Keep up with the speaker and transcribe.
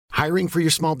Hiring for your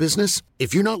small business?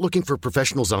 If you're not looking for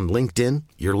professionals on LinkedIn,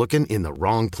 you're looking in the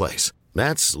wrong place.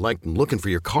 That's like looking for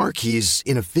your car keys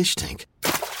in a fish tank.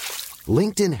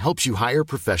 LinkedIn helps you hire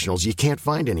professionals you can't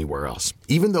find anywhere else,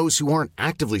 even those who aren't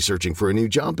actively searching for a new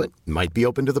job but might be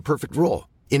open to the perfect role.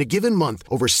 In a given month,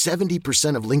 over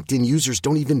 70% of LinkedIn users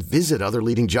don't even visit other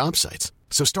leading job sites.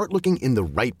 So start looking in the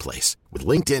right place. With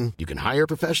LinkedIn, you can hire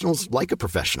professionals like a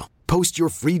professional. Post your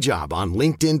free job on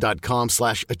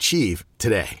linkedin.com/achieve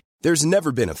today. There's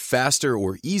never been a faster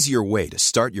or easier way to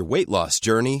start your weight loss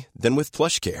journey than with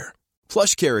PlushCare.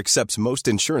 PlushCare accepts most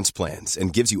insurance plans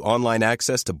and gives you online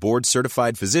access to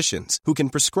board-certified physicians who can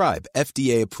prescribe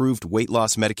FDA-approved weight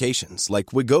loss medications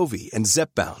like Wegovy and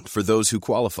Zepbound for those who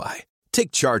qualify.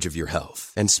 Take charge of your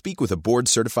health and speak with a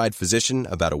board-certified physician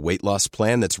about a weight loss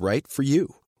plan that's right for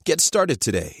you. Get started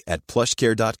today at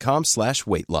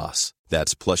plushcare.com/weight loss.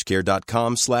 That's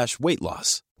plushcare.com/weight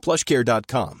loss.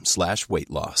 plushcare.com/weight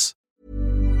loss.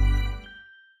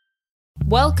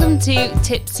 Welcome to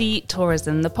Tipsy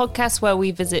Tourism, the podcast where we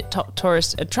visit top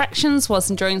tourist attractions whilst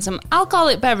enjoying some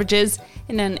alcoholic beverages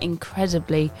in an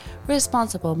incredibly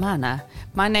responsible manner.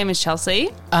 My name is Chelsea.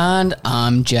 And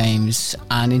I'm James.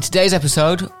 And in today's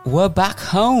episode, we're back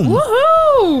home.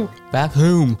 Woohoo! Back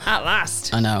home. At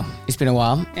last. I know. It's been a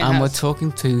while. It has. We're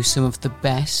talking to some of the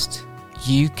best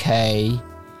UK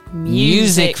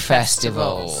music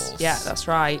festivals. Yeah, that's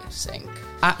right. Sync.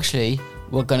 Actually,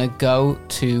 we're going to go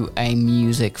to a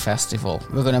music festival.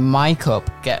 We're going to mic up,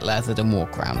 get leathered and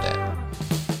walk around it.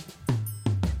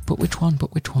 But which one?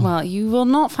 Well, you will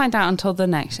not find out until the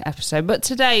next episode. But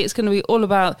today it's going to be all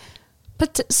about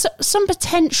some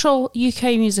potential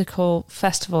UK musical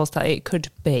festivals that it could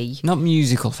be. Not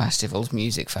musical festivals,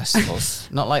 music festivals.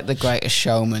 Not like The Greatest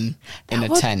Showman in a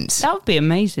tent. That would be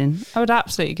amazing. I would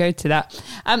absolutely go to that.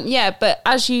 Yeah, but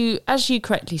as you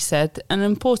correctly said, an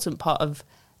important part of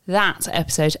that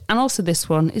episode and also this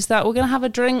one is that we're going to have a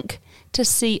drink to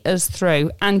see us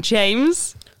through. And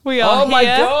James, we are here. Oh my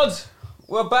God,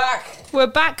 we're back. We're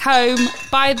back home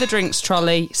by the drinks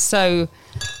trolley. So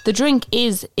the drink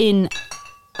is in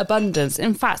abundance.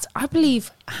 In fact, I believe,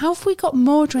 have we got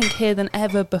more drink here than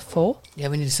ever before? Yeah,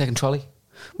 we need a second trolley.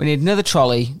 We need another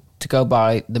trolley to go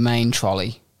by the main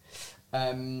trolley.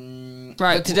 Right.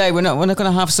 But today we're not going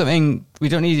to have something. We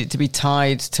don't need it to be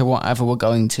tied to whatever we're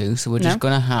going to. So we're just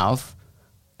going to have.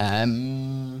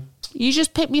 You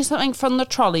just pick me something from the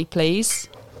trolley, please.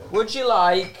 Would you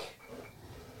like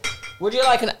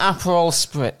an Aperol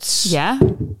spritz? Yeah,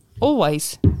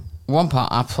 always. 1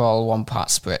 part Aperol, 1 part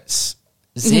spritz.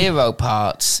 0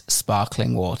 parts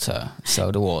sparkling water,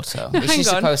 soda water. Which is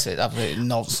supposed to be absolute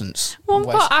nonsense. 1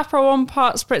 part Aperol, 1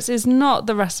 part spritz is not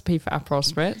the recipe for Aperol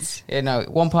spritz. Yeah, no,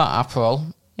 1 part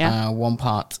Aperol, yeah. 1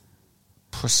 part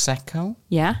Prosecco.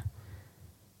 Yeah.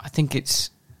 I think it's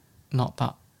not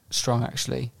that strong,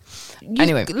 actually.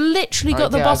 You've literally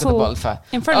got the bottle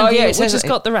in front of you, which has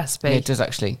got the recipe. Yeah, it does,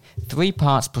 actually. 3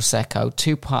 parts Prosecco,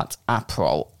 2 parts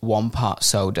Aperol, 1 part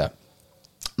soda.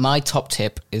 My top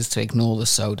tip is to ignore the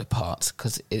soda part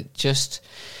because it's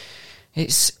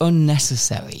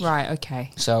unnecessary. Right,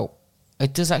 okay. So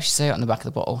it does actually say it on the back of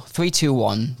the bottle. 3, 2,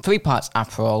 1. 3 parts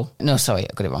Aperol. No, sorry,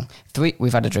 I got it wrong.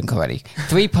 We've had a drink already.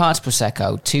 3 parts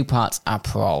Prosecco, 2 parts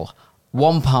Aperol,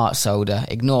 1 part soda.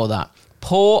 Ignore that.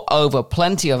 Pour over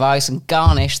plenty of ice and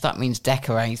garnish. That means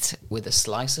decorate with a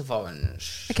slice of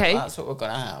orange. Okay. So that's what we're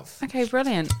going to have. Okay,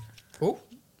 brilliant. Oh.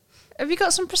 Have you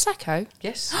got some Prosecco?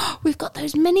 Yes. We've got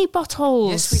those mini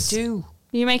bottles. Yes, we do.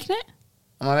 Are you making it?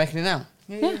 Am I making it now?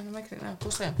 Yeah, I'm making it now. Of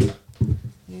course I am.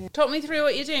 Yeah. Talk me through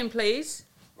what you're doing, please.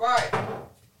 Right.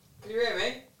 Can you hear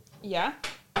me? Yeah.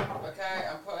 Okay,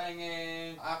 I'm putting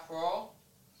in Aperol,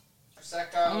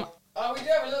 Prosecco. Oh, we do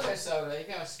have a little bit of soda. You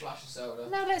can have a splash of soda.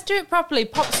 No, let's do it properly.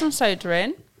 Pop some soda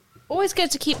in. Always good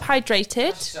to keep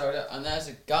hydrated. Soda, and there's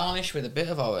a garnish with a bit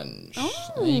of orange.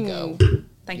 Oh. There you go.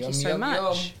 Thank you so much. Yum.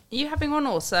 Are you having one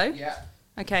also? Yeah.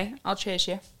 Okay, I'll cheers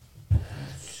you.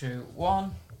 2,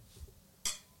 1.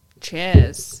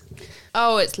 Cheers.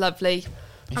 Oh, it's lovely.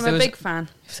 I'm a big fan.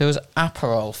 If there was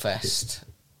Aperol Fest,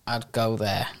 I'd go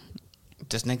there. It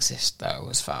doesn't exist, though,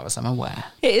 as far as I'm aware.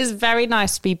 It is very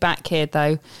nice to be back here,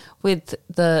 though, with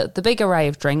the big array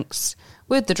of drinks,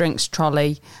 with the drinks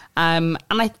trolley. And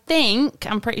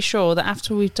I'm pretty sure that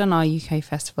after we've done our UK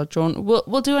festival, John,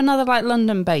 we'll do another like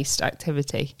London-based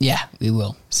activity. Yeah, we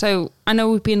will. So I know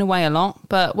we've been away a lot,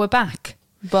 but we're back.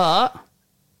 But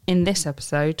in this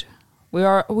episode, we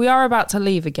are about to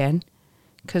leave again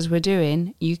because we're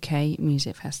doing UK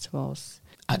music festivals.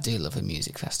 I do love a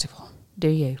music festival. Do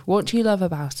you? What do you love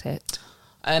about it?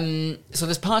 So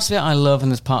there's parts of it I love and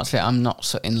there's parts of it I'm not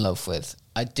so in love with.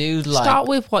 I do like... Start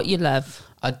with what you love.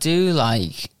 I do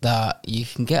like that you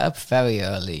can get up very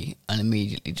early and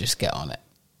immediately just get on it.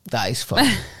 That is fun.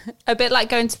 A bit like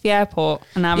going to the airport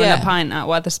and having a pint at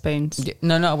Wetherspoons.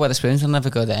 No, not at Wetherspoons. I'll never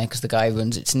go there because the guy who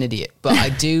runs it's an idiot. But I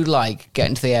do like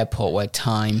getting to the airport where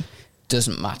time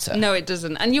doesn't matter. No, it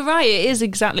doesn't. And you're right, it is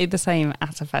exactly the same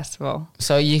at a festival.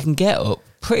 So you can get up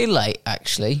pretty late,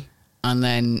 actually, and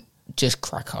then just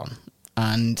crack on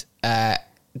and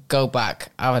go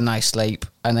back, have a nice sleep,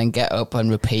 and then get up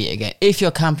and repeat again. If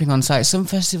you're camping on site, some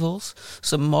festivals,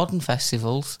 some modern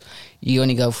festivals, you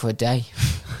only go for a day.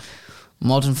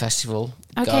 Modern festival.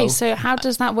 Okay, go. so how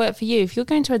does that work for you? If you're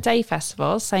going to a day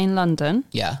festival, say in London,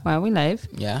 where we live.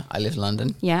 Yeah, I live in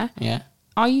London. Yeah. Yeah.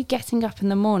 Are you getting up in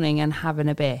the morning and having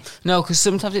a beer? No, because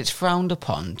sometimes it's frowned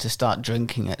upon to start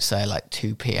drinking at, say, like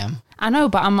 2 p.m. I know,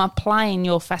 but I'm applying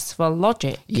your festival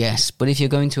logic. Yes, but if you're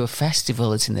going to a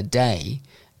festival that's in the day,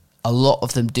 a lot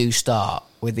of them do start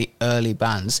with the early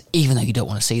bands, even though you don't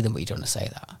want to see them, but you don't want to say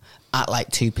that, at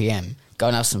like 2 p.m. Go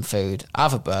and have some food,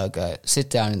 have a burger, sit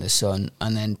down in the sun,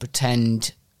 and then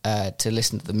pretend to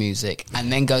listen to the music,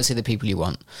 and then go see the people you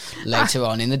want later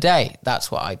on in the day.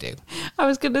 That's what I do. I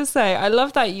was going to say, I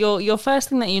love that your first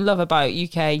thing that you love about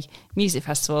UK music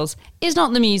festivals is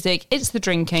not the music, it's the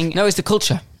drinking. No, it's the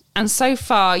culture. And so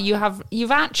far,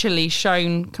 you've actually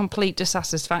shown complete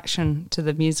dissatisfaction to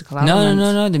the musical element.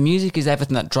 No. The music is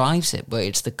everything that drives it, but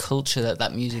it's the culture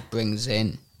that music brings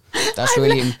in. That's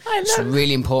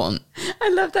really important. I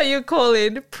love that you're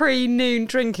calling pre-noon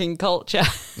drinking culture.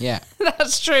 Yeah.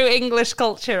 That's true English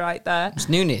culture right there. It's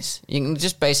noonies. You can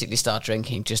just basically start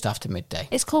drinking just after midday.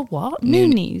 It's called what?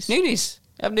 Noonies? Noonies.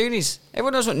 Have noonies.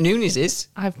 Everyone knows what noonies is.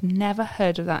 I've never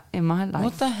heard of that in my life.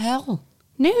 What the hell?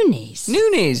 Noonies?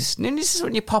 Noonies. Noonies is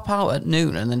when you pop out at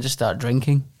noon and then just start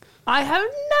drinking. I have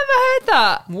never heard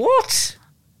that. What?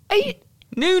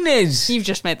 Noonies. You've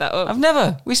just made that up. I've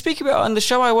never. We speak about it on the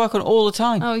show I work on all the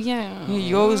time. Oh, yeah.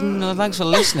 You always know. Thanks for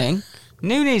listening.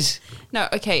 Noonies. No,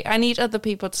 okay. I need other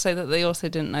people to say that they also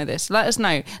didn't know this. Let us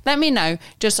know. Let me know.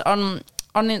 Just on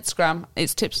Instagram,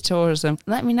 it's Tips to Tourism.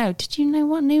 Let me know. Did you know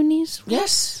what Noonies?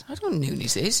 Yes. I don't know what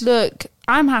Noonies is. Look,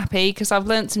 I'm happy because I've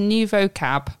learnt some new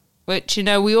vocab, which,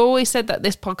 we always said that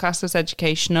this podcast was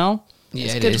educational. Yeah,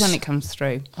 it's it good is. when it comes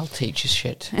through. I'll teach you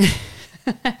shit.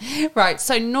 Right,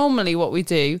 so normally what we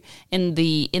do in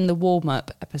the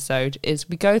warm-up episode is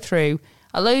we go through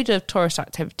a load of tourist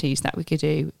activities that we could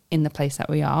do in the place that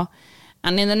we are,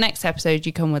 and in the next episode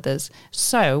you come with us.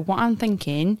 So what I'm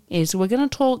thinking is we're going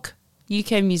to talk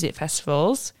UK music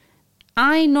festivals.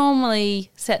 I normally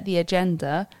set the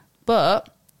agenda,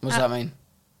 but What does that mean?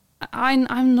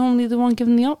 I'm normally the one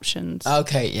giving the options.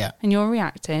 Okay, yeah. And you're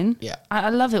reacting. Yeah. I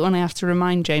love it when I have to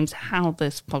remind James how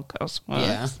this podcast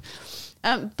works.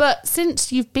 Yeah. But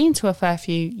since you've been to a fair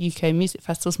few UK music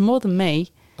festivals, more than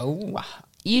me,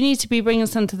 you need to be bringing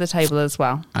some to the table as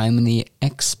well. I'm the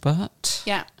expert.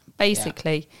 Yeah,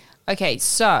 basically. Yeah. Okay,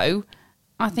 so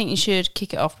I think you should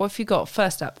kick it off. What have you got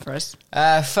first up for us?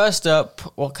 First up,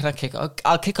 what can I kick off?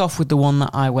 I'll kick off with the one that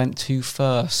I went to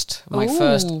first. My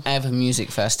first ever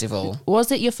music festival.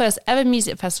 Was it your first ever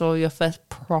music festival or your first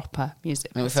proper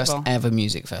music festival? My first ever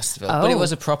music festival. But it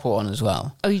was a proper one as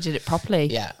well. Oh, you did it properly?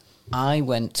 Yeah. I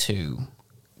went to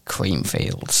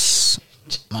Creamfields.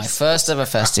 My first ever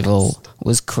festival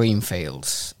was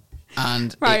Creamfields.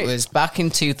 And it was back in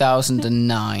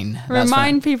 2009.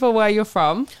 Remind people where you're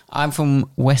from. I'm from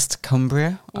West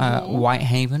Cumbria,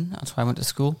 Whitehaven. That's where I went to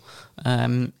school.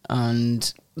 And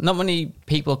not many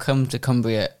people come to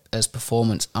Cumbria as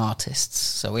performance artists,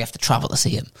 so we have to travel to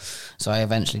see them. So I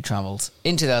eventually travelled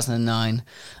in 2009,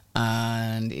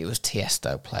 and it was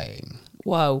Tiesto playing.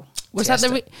 Whoa. Was that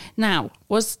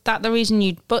the reason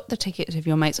you'd booked the tickets with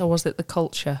your mates, or was it the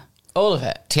culture? All of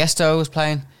it. Tiesto was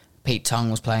playing, Pete Tong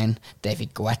was playing,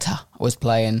 David Guetta was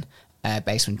playing,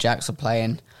 Basement Jaxx was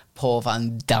playing, Paul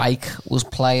Van Dyk was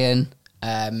playing,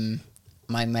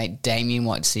 my mate Damien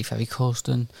wanted to see Ferry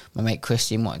Corsten, my mate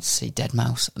Christian wanted to see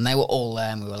Deadmau5, and they were all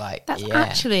there, and we were like, That's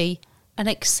actually an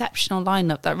exceptional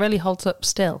lineup that really holds up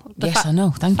still. I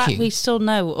know, thank you. The fact we still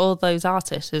know all those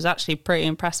artists is actually pretty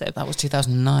impressive. That was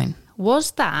 2009.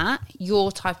 Was that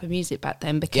your type of music back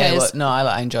then? Because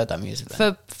I enjoyed that music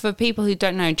then. For people who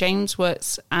don't know, James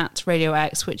works at Radio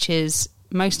X, which is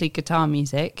mostly guitar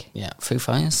music. Yeah, Foo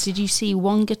Fighters. Did you see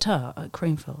one guitar at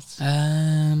Creamfields?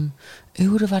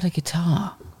 Who would have had a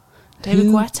guitar? David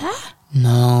Guetta?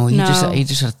 No, he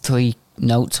just had 3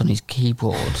 notes on his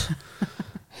keyboard.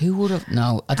 Who would have?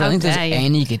 No, I don't think there's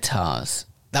any guitars.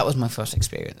 That was my first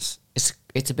experience.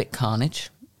 It's a bit carnage.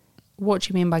 What do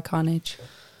you mean by carnage?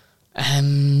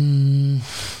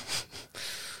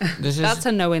 That's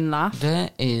a knowing laugh. There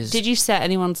is. Did you set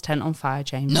anyone's tent on fire,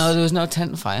 James? No, there was no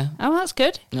tent fire. Oh, that's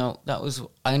good. No, that was.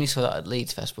 I only saw that at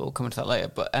Leeds Festival. We'll come into that later.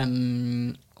 But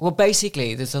well,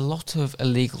 basically, there's a lot of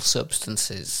illegal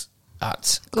substances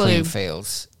at Glue.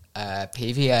 Creamfields.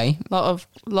 PVA, Lot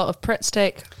of Pritt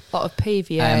stick, lot of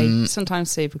PVA, sometimes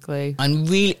super glue. and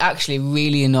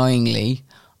really annoyingly,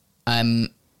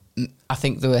 I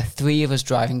think there were 3 of us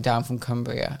driving down from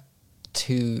Cumbria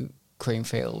to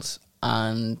Creamfields,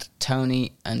 and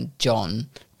Tony and John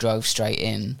drove straight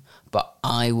in, but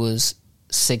I was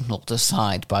signalled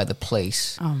aside by the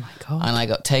police. Oh my God. And I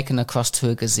got taken across to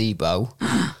a gazebo,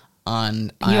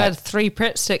 and You had 3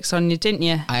 Pritt sticks on you, didn't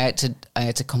you? I had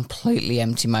to completely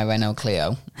empty my Renault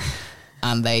Clio,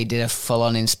 and they did a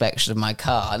full-on inspection of my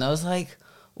car, and I was like,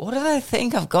 what do they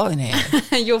think I've got in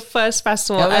here? Your first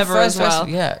festival Yeah, my ever first as well.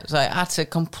 festival, yeah. So I had to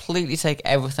completely take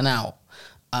everything out,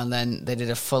 and then they did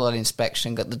a full-on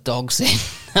inspection, got the dogs in,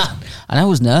 and I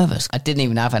was nervous. I didn't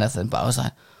even have anything, but I was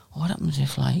like, what happens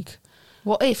if, like...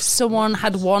 What if someone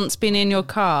had once been in your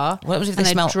car What happens if and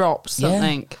they smell... dropped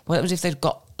something? Yeah. What happens if they've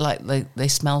got, like, they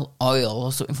smell oil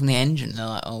or something from the engine, and they're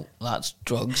like, oh, that's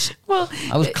drugs. Well,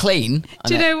 I was clean.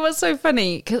 do you know what's so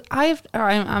funny? Because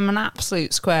I'm an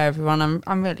absolute square, everyone.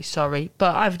 I'm really sorry,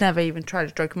 but I've never even tried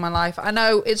a drug in my life. I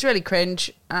know it's really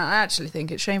cringe. I actually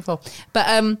think it's shameful.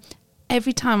 But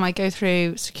every time I go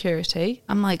through security,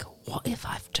 I'm like, what if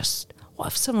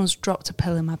someone's dropped a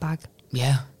pill in my bag?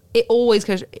 Yeah. It always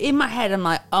goes in my head. I'm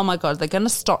like, oh my God, they're going to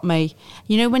stop me.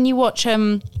 You know, when you watch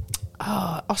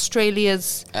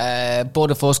Australia's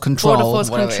Border Force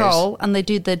Control. And they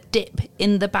do the dip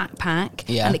in the backpack,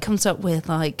 Yeah. and it comes up with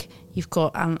like you've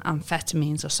got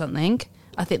amphetamines or something.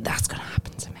 I think that's going to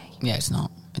happen to me. Yeah, it's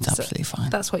not. It's absolutely fine.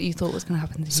 That's what you thought was going to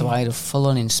happen to you. So I had a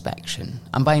full-on inspection.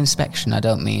 And by inspection, I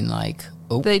don't mean like...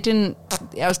 Oh, They didn't.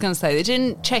 I was going to say they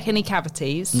didn't check any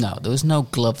cavities. no, there was no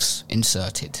gloves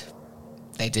inserted.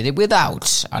 They did it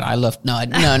without. And I loved... No,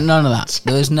 none of that.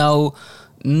 There was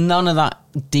none of that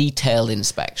detailed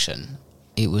inspection.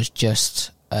 It was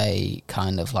just a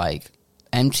kind of like,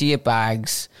 empty your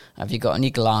bags. Have you got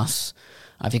any glass?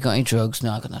 Have you got any drugs?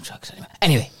 No, I've got no drugs anyway.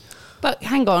 Anyway. But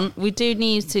hang on, we do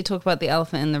need to talk about the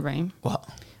elephant in the room. What?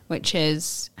 Which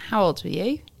is, how old were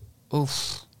you?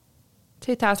 Oof.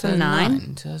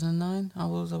 2009. 2009? How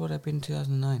old would I have been in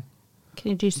 2009? Can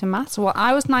you do some maths? Well,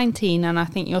 I was 19 and I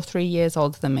think you're 3 years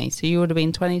older than me, so you would have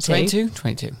been 22.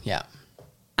 22, yeah.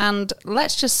 And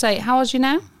let's just say, how old are you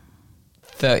now?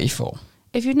 34.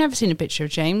 If you've never seen a picture of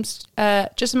James,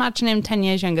 just imagine him 10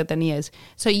 years younger than he is.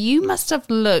 So you must have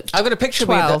looked I've got a picture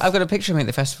 12. of me. I've got a picture of me at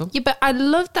the festival. Yeah, but I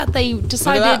love that they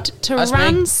decided that. to That's me.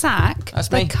 ransack That's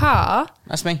the me. car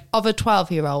That's me. of a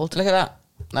 12-year-old. Look at that.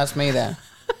 That's me there.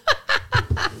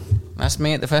 That's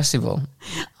me at the festival.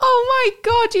 Oh my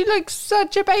God, you look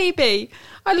such a baby.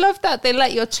 I love that they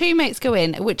let your 2 mates go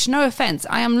in, which, no offence,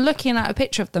 I am looking at a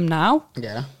picture of them now.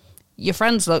 Yeah. Your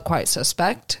friends look quite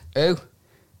suspect. Who?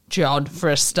 John, for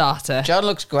a starter. John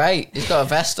looks great. He's got a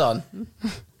vest on.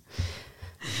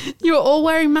 You were all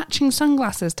wearing matching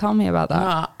sunglasses. Tell me about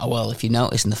that. Well, if you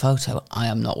notice in the photo, I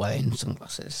am not wearing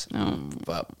sunglasses.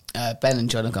 But Ben and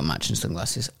John have got matching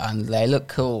sunglasses, and they look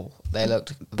cool. They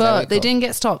looked But they cool. didn't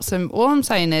get stopped. So all I'm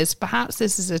saying is perhaps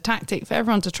this is a tactic for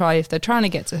everyone to try if they're trying to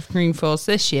get to Greenfields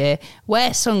this year.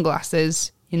 Wear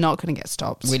sunglasses. You're not going to get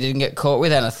stopped. We didn't get caught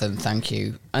with anything, thank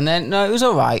you. And then, no, it was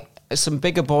all right. Some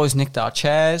bigger boys nicked our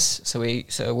chairs. So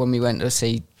when we went to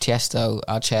see Tiesto,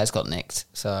 our chairs got nicked.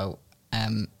 So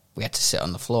we had to sit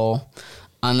on the floor.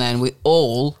 And then we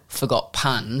all forgot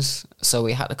pans. So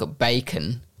we had to cut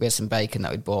bacon. We had some bacon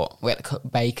that we'd bought. We had to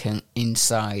cut bacon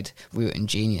inside. We were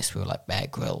ingenious. We were like Bear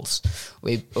Grylls.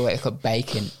 We had to cut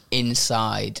bacon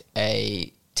inside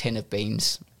a tin of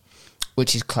beans,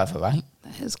 which is clever, right?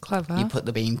 That is clever. You put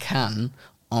the bean can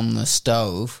on the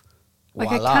stove. Like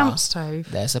voila, a camp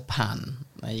stove. There's a pan.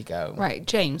 There you go. Right,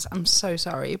 James, I'm so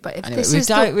sorry, but if Anyway, this we've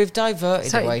is we've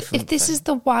diverted away from... if this is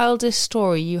the wildest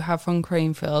story you have from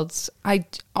Creamfields, I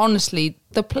honestly,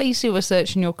 the police who were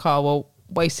searching your car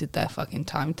wasted their fucking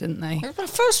time, didn't they? It's my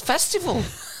first festival.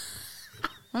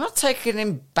 I'm not taking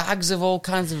in bags of all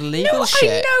kinds of legal No, shit.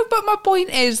 I know, but my point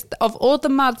is, of all the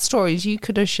mad stories you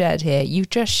could have shared here, you've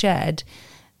just shared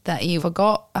that you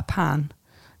forgot a pan,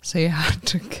 so you had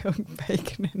to cook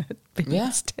bacon in a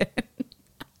beans tin.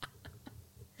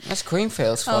 That's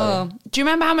Creamfields for Oh, you. do you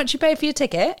remember how much you paid for your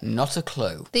ticket? Not a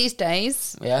clue. These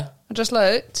days, Yeah? I just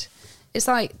looked, it's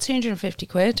like 250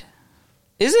 quid.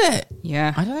 Is it?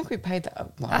 Yeah. I don't think we paid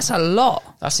that. Well, That's a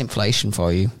lot. that's inflation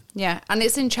for you. Yeah, and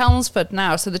it's in Chelmsford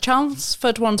now. So the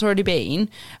Chelmsford one's already been,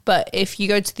 but if you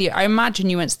go to I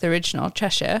imagine you went to the original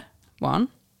Cheshire one.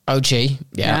 OG,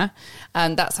 yeah.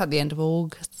 And that's at the end of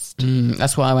August.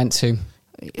 That's what I went to.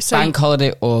 So, Bank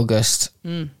holiday, August.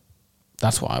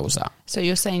 That's what I was at. so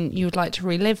you're saying you would like to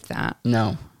relive that?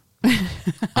 No.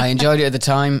 I enjoyed it at the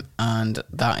time, and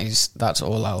that's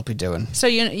all I'll be doing. So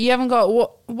you haven't got,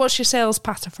 what's your sales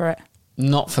patter for it?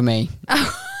 Not for me.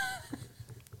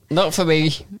 Not for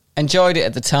me. Enjoyed it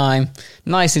at the time.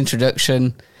 Nice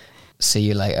introduction. See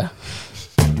you later.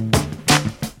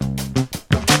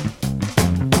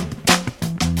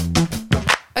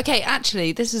 Okay,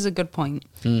 actually, this is a good point.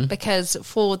 Because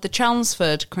for the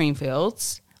Chelmsford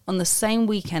Creamfields, on the same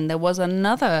weekend, there was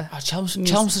another...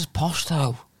 Chelmsford's posh,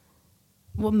 though.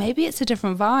 Well, maybe it's a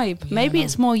different vibe. Maybe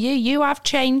it's more you. You have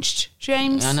changed,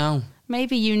 James. I know.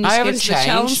 Maybe you need I to go haven't to the changed.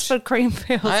 Chelmsford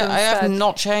Creamfields I have instead.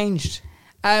 not changed.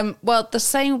 Well, the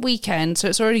same weekend, so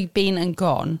it's already been and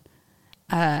gone,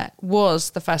 was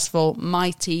the festival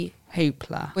Mighty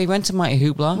Hoopla. We went to Mighty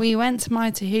Hoopla. We went to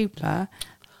Mighty Hoopla.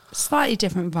 Slightly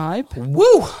different vibe.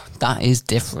 Woo! That is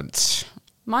different.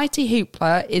 Mighty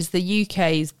Hoopla is the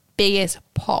UK's biggest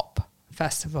pop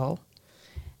festival.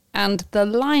 And the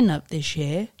lineup this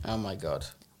year Oh, my God.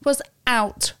 was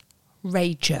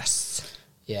outrageous.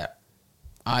 Yeah.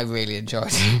 I really enjoyed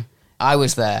it. I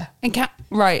was there. And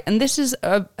right, and this is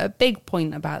a big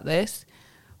point about this.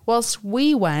 Whilst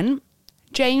we went,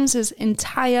 James's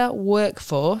entire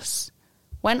workforce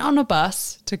went on a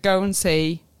bus to go and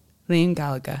see Liam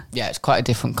Gallagher Yeah, it's quite a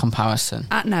different comparison.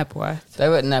 at Nebworth. They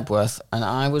were at Nebworth, and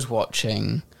I was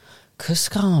watching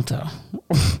Cascada.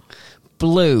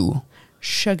 Blue.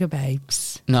 Sugar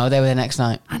Babes. No, they were the next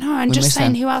night. I know, I'm We just missed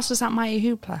saying them. who else was at Mighty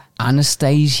Hoopla.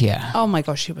 Anastasia. Oh my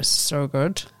gosh, she was so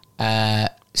good.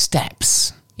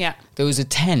 Steps. Yeah. There was a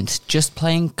tent just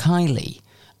playing Kylie.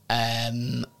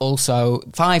 Also,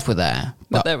 5 were there,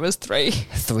 But but there was 3.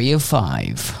 3 of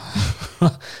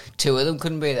 5. 2 of them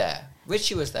couldn't be there.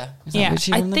 Richie was there. Was that Yeah,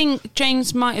 Richie I on there? think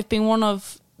James might have been one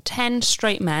of 10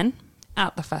 straight men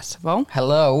at the festival.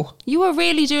 Hello. You were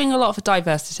really doing a lot for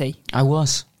diversity. I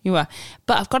was You were.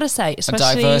 But I've got to say, a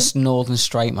especially... diverse northern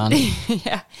straight man.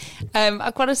 yeah.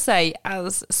 I've got to say,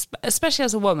 especially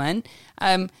as a woman,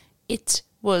 it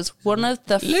was one of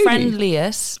the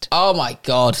friendliest Oh my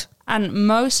God. and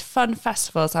most fun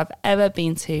festivals I've ever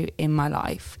been to in my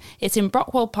life. It's in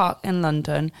Brockwell Park in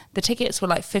London. The tickets were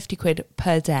like 50 quid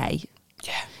per day.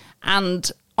 Yeah.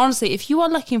 And honestly, if you are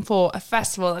looking for a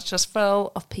festival that's just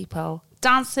full of people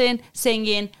dancing,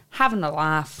 singing, having a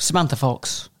laugh. Samantha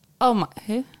Fox. Oh my,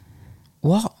 who?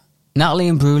 What? Natalie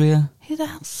Imbruglia. Who the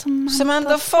hell's Samantha,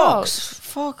 Samantha Fox.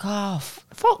 Fuck off.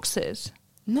 Foxes?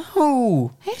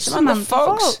 No. Who's Samantha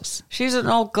Fox? She's an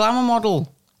old glamour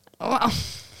model. Well,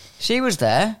 She was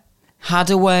there.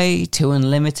 Hadaway, 2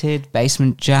 Unlimited,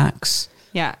 Basement Jacks.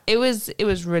 yeah, it was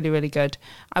really, really good.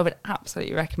 I would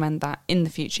absolutely recommend that in the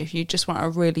future if you just want a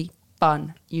really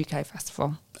fun UK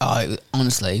festival. Oh, it was,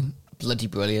 honestly, bloody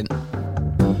brilliant.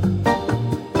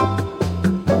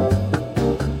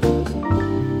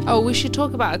 Oh, we should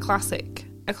talk about a classic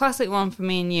one for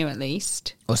me and you at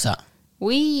least. What's that?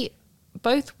 We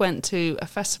both went to a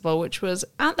festival which was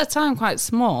at the time quite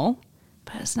small,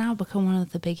 but it's now become one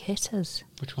of the big hitters.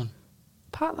 Which one?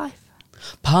 Parklife.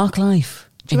 Parklife.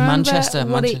 Do you in remember Manchester.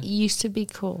 what it used to be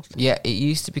called? Yeah, it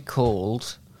used to be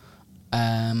called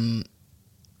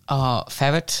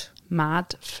Ferret.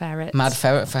 Mad Ferret. Mad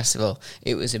Ferret Festival.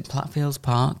 It was in Plattfields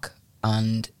Park,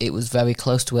 and it was very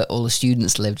close to where all the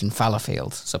students lived in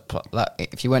Fallowfield. So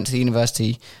if you went to the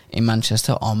university in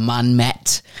Manchester or Man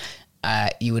Met,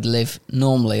 you would live,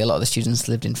 normally a lot of the students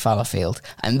lived in Fallowfield,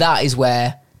 and that is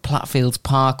where Plattfields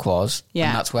Park was. Yeah.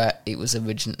 And that's where it was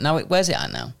original. Now, where's it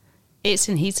at now? It's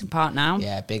in Heaton Park now.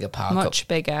 Yeah, bigger park. Much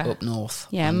bigger. Up north.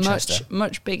 Yeah, Manchester.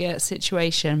 much bigger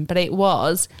situation. But it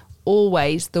was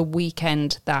always the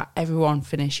weekend that everyone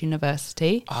finished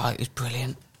university. Oh, it was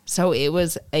brilliant. So it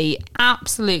was a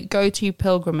absolute go-to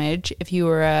pilgrimage if you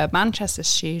were a Manchester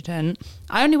student.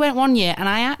 I only went 1 year, and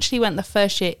I actually went the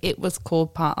first year it was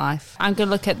called Parklife. I'm going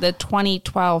to look at the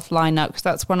 2012 lineup because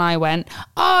that's when I went.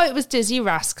 Oh, it was Dizzy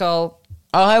Rascal.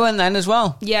 Oh, I went then as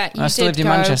well. Yeah, you I still did lived in go.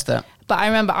 Manchester. But I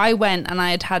remember I went and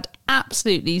I had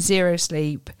absolutely zero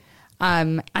sleep.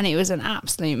 And it was an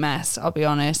absolute mess, I'll be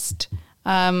honest.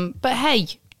 But hey,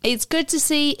 it's good to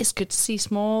see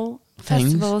small Things.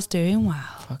 festivals doing well.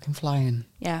 Fucking flying.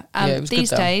 Yeah. Yeah, it was good These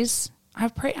though. days,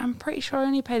 I'm pretty sure I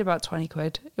only paid about 20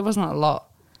 quid. It wasn't a lot.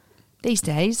 These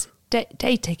days,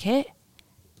 day ticket,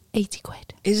 80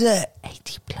 quid. Is it?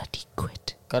 80 bloody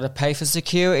quid. Got to pay for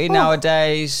security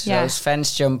nowadays. Yeah. Those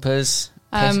fence jumpers.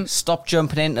 Stop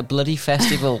jumping into bloody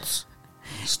festivals.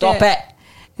 Stop Yeah. it.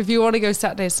 If you want to go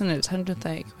Saturday, Sunday, it's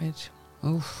 130 quid.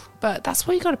 Oof. But that's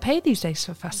what you got to pay these days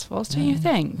for festivals, don't you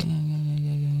think?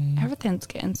 Yeah. Everything's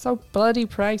getting so bloody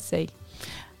pricey.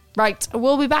 Right,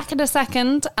 we'll be back in a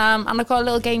second, and I've got a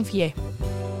little game for you.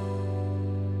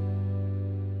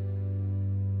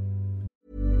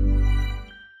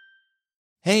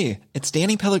 Hey, it's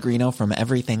Danny Pellegrino from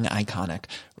Everything Iconic.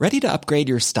 Ready to upgrade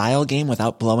your style game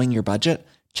without blowing your budget?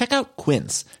 Check out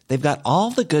Quince. They've got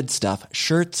all the good stuff,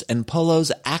 shirts and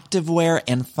polos, activewear,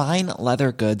 and fine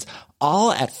leather goods,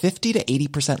 all at 50 to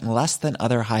 80% less than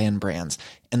other high-end brands.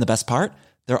 And the best part?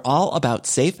 They're all about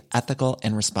safe, ethical,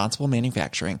 and responsible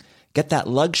manufacturing. Get that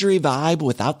luxury vibe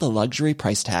without the luxury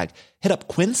price tag. Hit up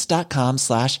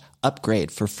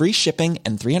quince.com/upgrade for free shipping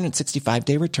and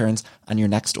 365-day returns on your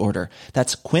next order.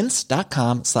 That's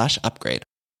quince.com/upgrade.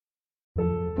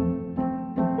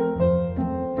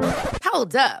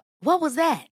 Hold up. What was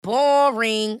that?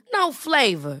 Boring. No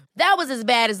flavor. That was as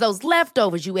bad as those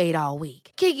leftovers you ate all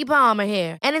week. Keke Palmer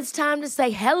here, and it's time to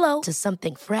say hello to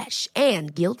something fresh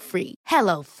and guilt-free.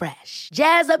 Hello Fresh.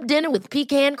 Jazz up dinner with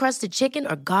pecan-crusted chicken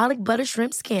or garlic butter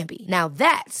shrimp scampi. Now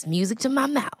that's music to my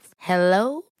mouth.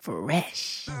 Hello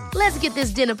Fresh. Let's get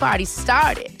this dinner party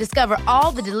started. Discover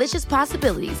all the delicious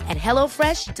possibilities at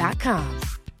hellofresh.com.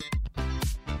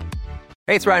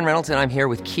 Hey, it's Ryan Reynolds, and I'm here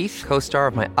with Keith, co-star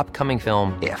of my upcoming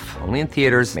film, If, only in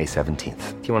theaters May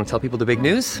 17th. Do you want to tell people the big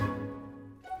news?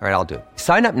 All right, I'll do it.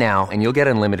 Sign up now and you'll get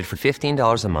unlimited for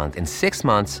 $15 a month and 6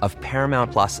 months of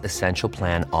Paramount Plus Essential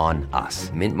Plan on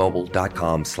us.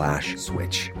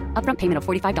 MintMobile.com/switch. Upfront payment of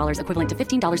 $45 equivalent to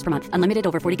 $15 per month. Unlimited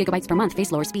over 40 gigabytes per month.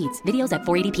 Face lower speeds. Videos at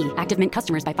 480p. Active Mint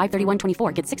customers by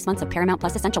 531.24 get 6 months of Paramount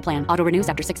Plus Essential Plan. Auto renews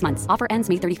after 6 months. Offer ends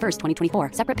May 31st, 2024.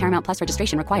 Separate Paramount Plus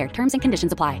registration required. Terms and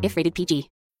conditions apply if rated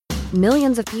PG.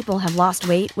 Millions of people have lost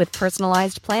weight with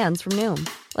personalized plans from Noom.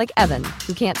 Like Evan,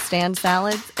 who can't stand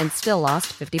salads and still lost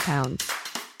 50 pounds.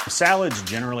 Salads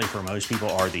generally for most people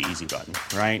are the easy button,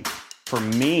 right? For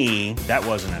me, that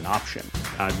wasn't an option.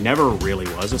 I never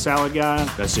really was a salad guy.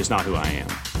 That's just not who I am.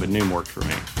 But Noom worked for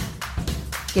me.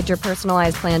 Get your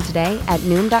personalized plan today at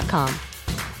Noom.com.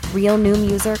 Real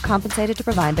Noom user compensated to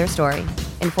provide their story.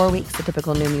 In 4 weeks, the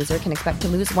typical Noom user can expect to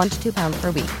lose 1 to 2 pounds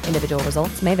per week. Individual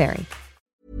results may vary.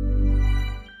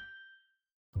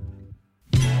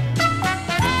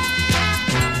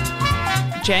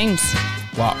 James,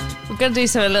 What? we're going to do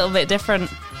something a little bit different.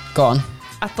 Go on.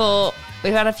 I thought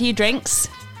we've had a few drinks.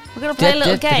 We're going to play a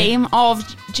little game of...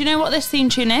 Do you know what this theme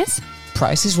tune is?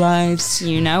 Price is Right.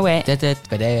 You know it. And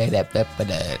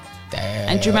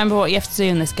do you remember what you have to do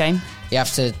in this game? You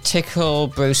have to tickle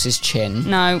Bruce's chin.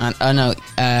 No. And,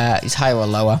 it's higher or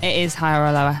lower. It is higher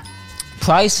or lower.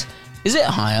 Price, is it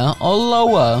higher or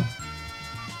lower?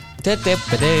 Tickle.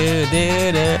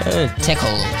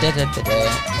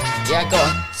 Yeah, go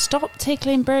on. Stop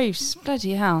tickling Bruce.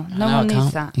 Bloody hell. No No, one I needs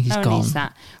can't. that. He's no one gone. needs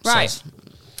that. Right.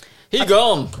 He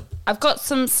gone. I've got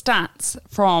some stats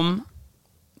from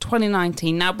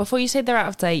 2019. Now, before you say they're out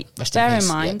of date, Rest in bear in peace.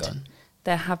 Yeah, mind go on.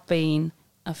 there have been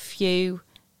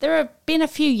a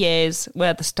few years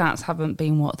where the stats haven't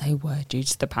been what they were due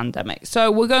to the pandemic.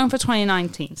 So we're going for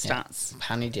 2019 stats.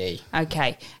 Panny D.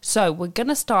 Okay. So we're going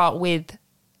to start with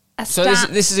a So stat.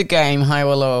 this is a game, higher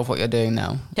or lower of what you're doing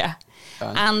now. Yeah.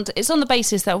 And it's on the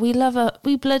basis that we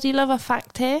bloody love a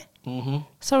fact here. Mm-hmm.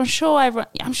 So I'm sure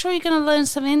you're going to learn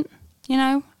something,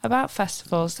 about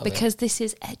festivals because this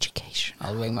is education.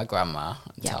 I'll ring my grandma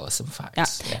and tell her some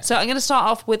facts. Yeah. So I'm going to start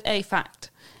off with a fact.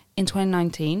 In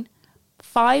 2019,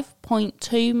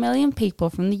 5.2 million people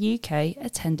from the UK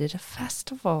attended a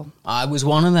festival. I was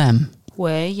one of them.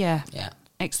 Were you? Yeah.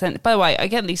 Excellent. By the way, I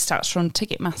get these stats from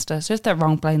Ticketmaster, so if they're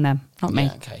wrong, blame them, not me.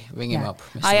 Yeah, okay. Ring him up.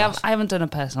 Mr. I Moss. haven't done a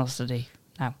personal study.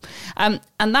 No. And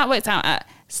that works out at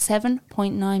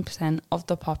 7.9% of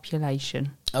the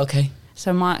population. Okay.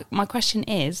 So my question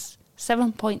is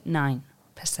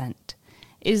 7.9%.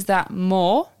 Is that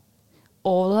more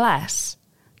or less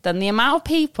than the amount of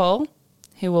people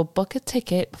who will book a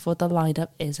ticket before the lineup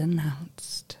is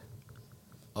announced?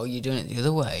 Oh, you're doing it the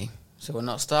other way. So we're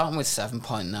not starting with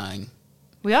 7.9.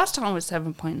 We are starting with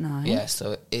 7.9. Yeah,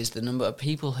 so is the number of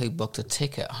people who booked a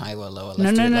ticket higher or lower? No.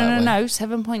 Let's do it that way.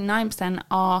 7.9%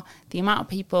 are the amount of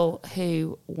people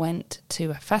who went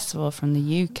to a festival from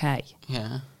the UK.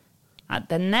 Yeah.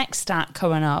 The next stat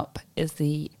coming up is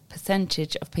the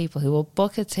percentage of people who will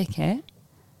book a ticket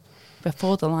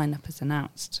before the lineup is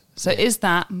announced. So is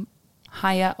that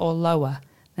higher or lower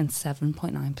than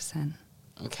 7.9%?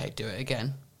 Okay, do it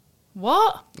again.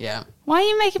 What? Yeah. Why are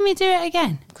you making me do it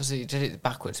again? Because you did it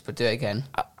backwards, but do it again.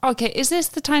 Okay, is this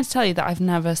the time to tell you that I've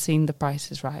never seen The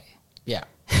Price is Right? Yeah.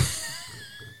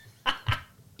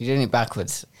 You're doing it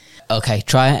backwards. Okay,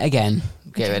 try it again.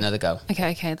 Give it another go.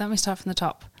 Okay. Let me start from the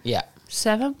top. Yeah.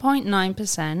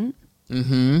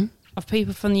 7.9% of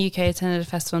people from the UK attended a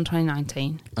festival in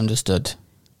 2019. Understood.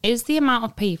 Is the amount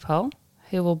of people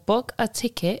who will book a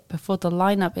ticket before the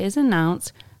lineup is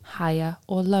announced higher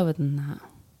or lower than that?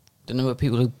 The number of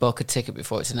people who book a ticket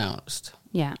before it's announced.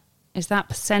 Yeah. Is that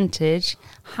percentage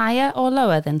higher or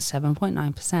lower than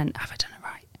 7.9%? Have I done it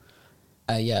right?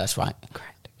 Yeah, that's right.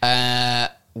 Correct.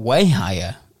 Way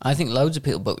higher. I think loads of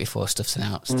people book before stuff's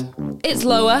announced. It's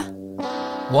lower.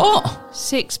 What?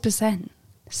 6%.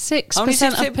 Only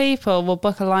 6% of people will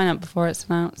book a lineup before it's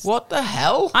announced. What the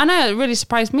hell? I know, it really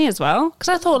surprised me as well. Because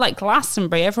I thought, like,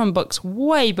 Glastonbury, everyone books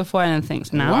way before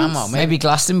anything's announced. Wow, maybe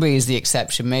Glastonbury is the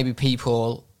exception. Maybe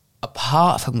people,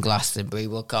 apart from Glastonbury,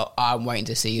 will go, I'm waiting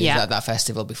to see you at that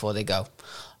festival before they go.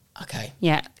 Okay.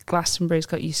 Yeah, Glastonbury's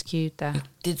got you skewed there. It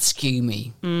did skew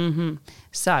me. Mm-hmm.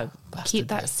 So, Glastonbury. keep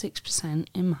that 6%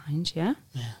 in mind, yeah?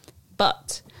 Yeah.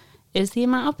 But is the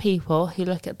amount of people who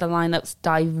look at the lineup's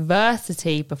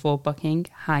diversity before booking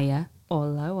higher or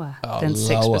lower than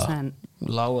 6%?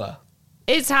 Lower.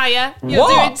 It's higher. You're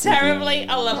doing terribly.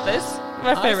 I love this.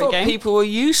 My favourite game. People were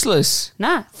useless.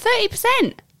 Nah,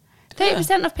 30%.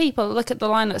 30% of people look at the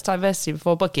lineup's diversity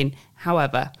before booking.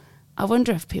 However, I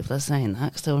wonder if people are saying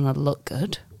that because they want to look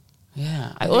good.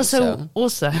 Yeah. Also,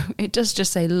 it does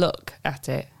just say look at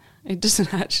it. It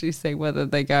doesn't actually say whether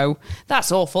they go,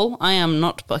 that's awful, I am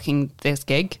not booking this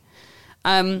gig.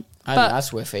 But that's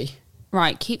whiffy.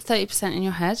 Right, keep 30% in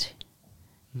your head.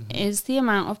 Mm-hmm. Is the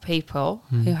amount of people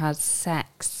who had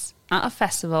sex at a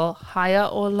festival higher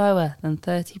or lower than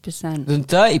 30%? Than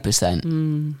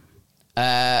 30%?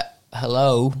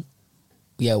 Hello?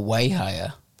 Yeah, way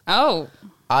higher. Oh.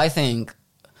 I think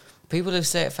people who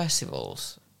stay at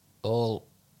festivals all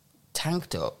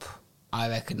tanked up. I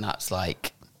reckon that's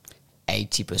like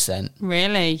 80%.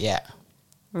 Really? Yeah.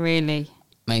 Really?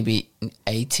 Maybe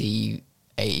 80,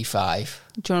 85.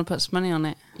 Do you want to put some money on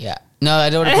it? Yeah. No, I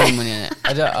don't want to put money on it.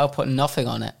 I'll put nothing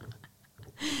on it.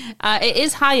 It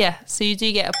is higher, so you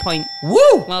do get a point.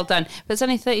 Woo! Well done. But it's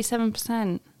only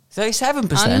 37%.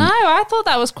 37%? I know, I thought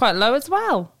that was quite low as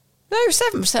well.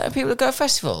 37% of people that go to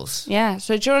festivals. Yeah,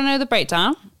 so do you want to know the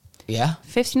breakdown? Yeah.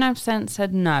 59%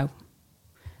 said no.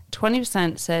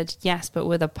 20% said yes, but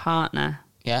with a partner.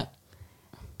 Yeah.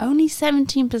 Only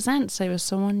 17% say with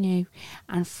someone new.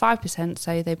 And 5%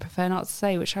 say they prefer not to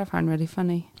say, which I find really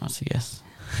funny. That's a yes.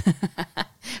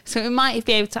 So we might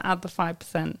be able to add the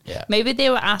 5%. Yeah. Maybe they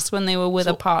were asked when they were with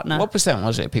a partner. What percent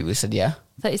was it people who said yeah?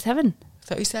 37.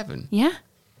 37? Yeah.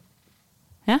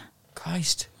 Yeah.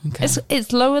 Christ. Okay.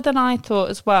 It's lower than I thought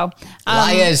as well.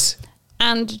 Liars.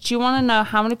 And do you want to know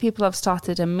how many people have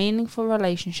started a meaningful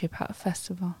relationship at a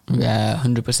festival? Yeah,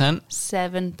 100%. 7%.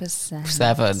 7. That's what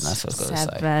I was going to say.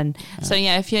 7. Yeah. So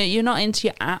yeah, if you're not into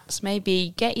your apps,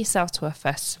 maybe get yourself to a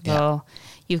festival. Yeah.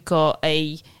 You've got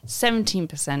a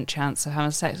 17% chance of having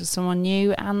sex with someone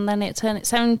new, and then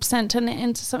 7% turn it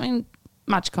into something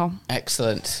magical.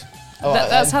 Excellent.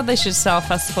 That's how they should sell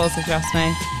festivals, if you ask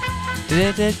me.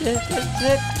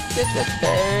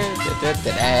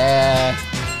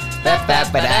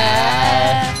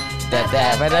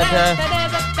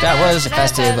 That was a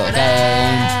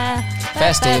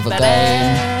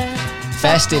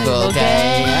festival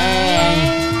game.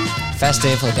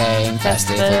 Festival game. Festival game.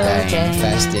 Festival game.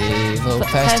 Festival game.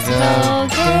 Festival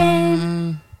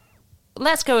game.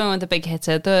 Let's go in with the big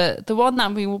hitter, the one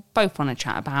that we both want to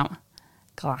chat about.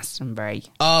 Glastonbury.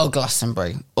 Oh,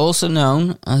 Glastonbury. Also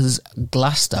known as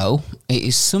Glasto, it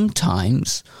is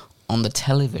sometimes on the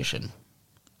television.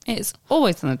 It's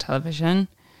always on the television.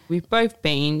 We've both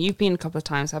been. You've been a couple of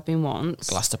times. I've been once.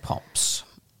 Glastonbury Pops.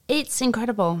 It's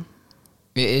incredible.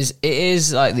 It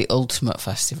is like the ultimate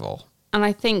festival. And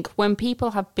I think when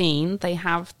people have been, they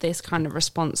have this kind of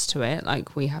response to it,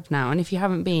 like we have now. And if you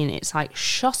haven't been, it's like,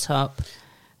 shut up.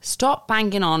 Stop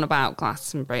banging on about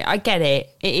Glastonbury. I get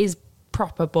it. It is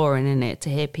proper boring, isn't it, to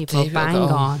hear people bang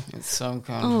on. It's so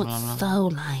good. It's so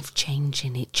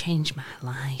life-changing. It changed my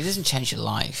life. It doesn't change your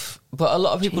life. But a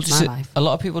lot of people just... No,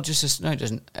 it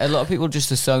doesn't. A lot of people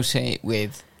just associate it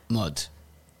with mud.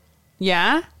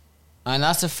 Yeah? And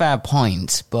that's a fair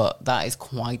point, but that is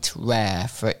quite rare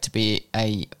for it to be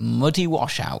a muddy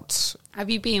washout. Have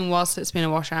you been whilst it's been a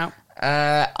washout?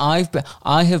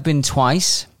 I have been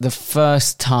twice. The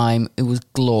first time it was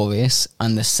glorious,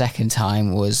 and the second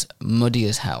time was muddy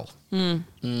as hell.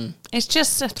 It's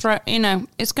just a threat,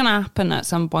 it's going to happen at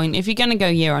some point. If you're going to go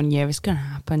year on year, it's going to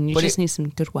happen. You just need some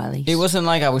good wellies. It wasn't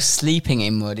like I was sleeping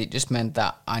in mud. It just meant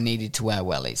that I needed to wear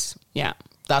wellies. Yeah.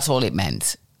 That's all it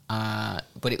meant.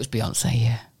 But it was Beyonce,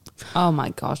 yeah. Oh,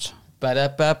 my God.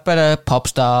 Pop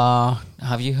star.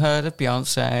 Have you heard of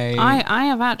Beyonce? I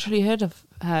have actually heard of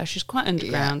her. She's quite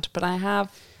underground, but I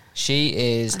have. She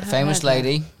is a famous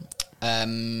lady,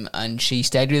 and she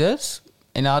stayed with us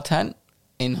in our tent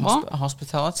in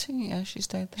hospitality. Yeah, she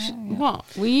stayed there. Yeah. What?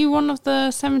 Were you one of the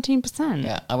 17%?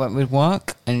 Yeah, I went with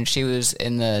work, and she was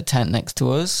in the tent next to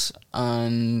us,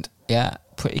 and yeah,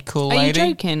 pretty cool lady. Are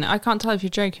you joking? I can't tell if you're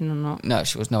joking or not. No,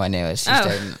 she was nowhere near us. She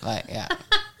stayed in,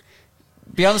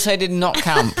 Beyonce did not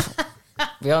camp.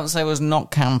 Beyonce was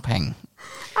not camping.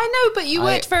 I know, but you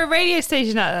worked for a radio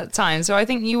station at that time, so I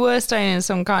think you were staying in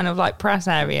some kind of like press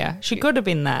area. She could have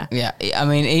been there. Yeah, I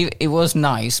mean, it was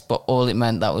nice, but all it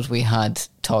meant that was we had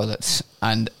toilets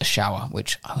and a shower,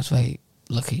 which I was very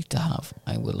lucky to have,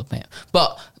 I will admit.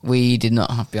 But we did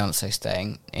not have Beyonce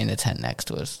staying in a tent next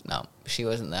to us. No, she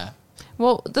wasn't there.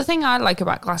 Well, the thing I like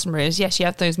about Glastonbury is, yes, you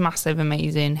have those massive,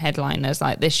 amazing headliners.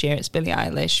 Like this year, it's Billie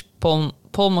Eilish, Paul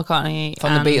McCartney,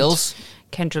 from the Beatles,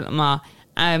 Kendrick Lamar,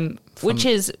 which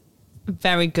is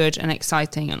very good and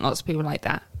exciting, and lots of people like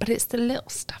that. But it's the little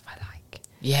stuff I like.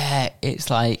 Yeah, it's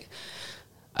like...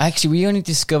 Actually, we only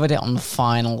discovered it on the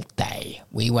final day.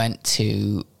 We went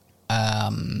to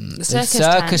the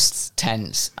circus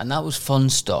tents, and that was fun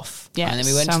stuff. Yeah, and then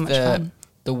we went to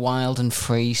the wild and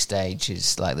free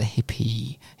stages, like the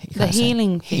hippie... The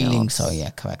healing fields. Sorry, yeah,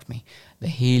 correct me. The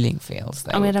healing fields.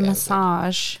 And we had a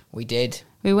massage. We did.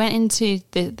 We went into...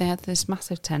 They had this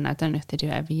massive tent. I don't know if they do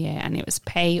it every year. And it was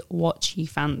pay what you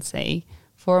fancy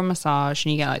for a massage.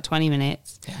 And you get like 20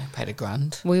 minutes. Yeah, I paid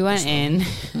 $1,000. We went in.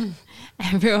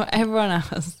 Everyone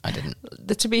else... I didn't.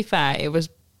 To be fair, it was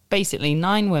basically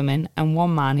 9 women and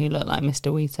 1 man who looked like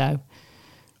Mr. Weeto.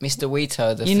 Mr.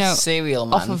 Weeto, the cereal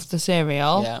man. Off of the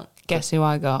cereal. Yeah. Guess who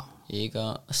I got? You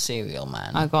got a cereal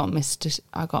man. I got Mr.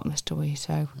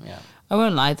 Weeto. Yeah. I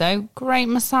won't lie though. Great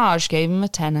massage. Gave him a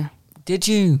tenner. Did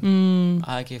you?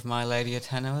 I give my lady a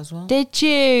tenner as well. Did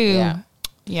you? Yeah.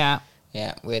 Yeah.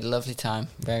 Yeah. We had a lovely time.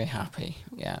 Very happy.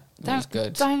 Yeah. It was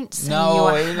good. Don't say you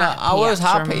were happy. I was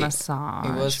happy. A massage.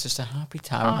 It was just a happy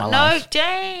time of my life. No,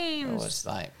 James. It was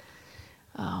like...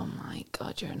 Oh my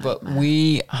God, you're a nightmare. But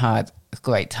we had a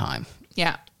great time.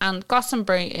 Yeah, and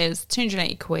Glastonbury is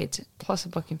 280 quid plus a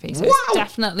booking fee, so it's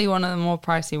definitely one of the more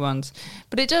pricey ones.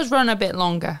 But it does run a bit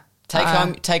longer. Take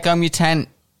home your tent.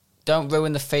 Don't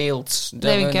ruin the fields.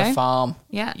 Don't ruin the farm.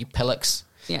 Yeah. You pillocks.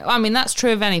 Yeah, well, I mean, that's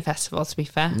true of any festival, to be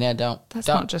fair. Yeah, don't. That's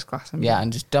not just Glastonbury. Yeah,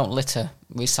 and just don't litter.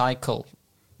 Recycle.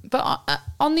 But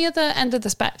on the other end of the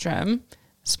spectrum,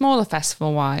 smaller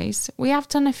festival-wise, we have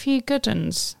done a few good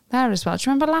ones there as well. Do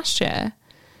you remember last year?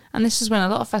 And this is when a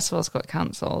lot of festivals got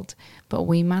cancelled, but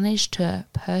we managed to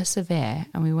persevere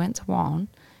and we went to one.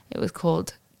 It was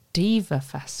called Diva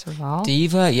Festival.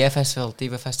 Diva Festival.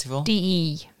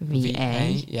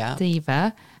 D-E-V-A. Yeah.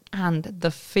 Diva. And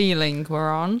the feeling we're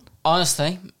on.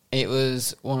 Honestly, it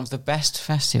was one of the best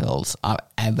festivals I've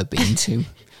ever been to.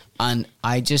 And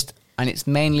it's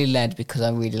mainly led because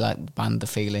I really like the band The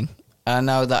Feeling. I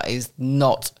know that is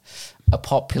not a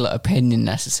popular opinion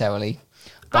necessarily.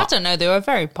 I don't know, they were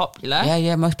very popular.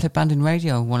 Yeah, most played band in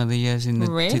radio one of the years in the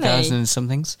 2000s and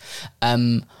somethings.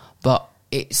 But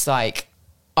it's like,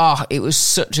 it was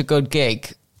such a good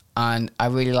gig, and I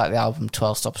really like the album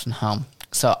 12 Stops and Home.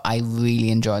 So I really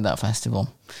enjoyed that festival.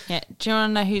 Yeah, do you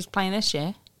want to know who's playing this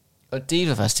year? A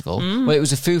Diva Festival? Well, it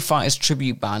was a Foo Fighters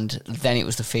tribute band, then it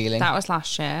was The Feeling. That was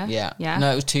last year. Yeah. Yeah.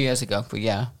 No, it was 2 years ago, but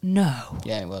yeah. No.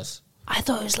 Yeah, it was. I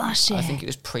thought it was last year. I think it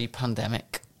was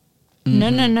pre-pandemic.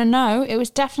 Mm-hmm. No. It was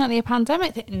definitely a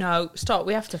pandemic thing. No, stop.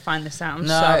 We have to find this out. I'm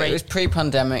sorry. No, it was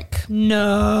pre-pandemic.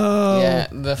 No. Yeah,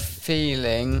 The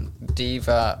Feeling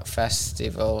Diva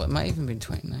Festival. It might even been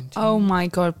 2019. Oh my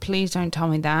God, please don't tell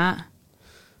me that.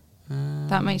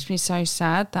 That makes me so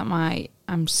sad. I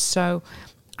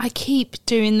keep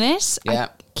doing this. Yeah.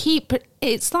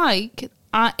 It's like,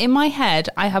 in my head,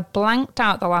 I have blanked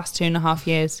out the last 2.5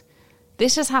 years.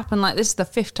 This has happened, this is the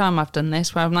 5th time I've done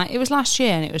this, where I'm like, it was last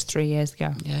year and it was 3 years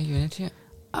ago. Yeah, you're an idiot.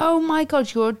 Oh my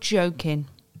God, you're joking.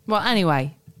 Well,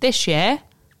 anyway, this year,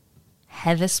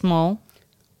 Heather Small.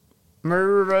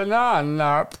 Moving on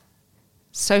up.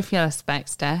 Sophie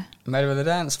Ellis-Bextor. Made with the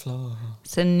dance floor.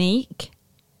 Sonique.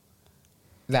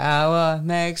 The hour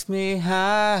makes me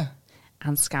high.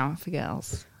 And Scout for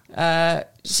Girls.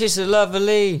 She's a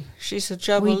lovely. She's a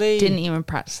jubbly. We didn't even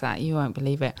practice that. You won't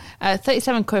believe it.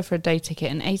 37 quid for a day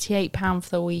ticket and £88 for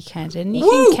the weekend. And you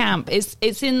can camp.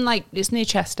 It's in it's near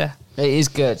Chester. It is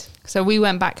good. So we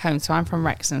went back home. So I'm from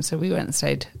Wrexham. So we went and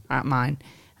stayed at mine,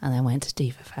 and then went to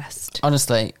Diva Fest.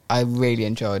 Honestly, I really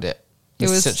enjoyed it.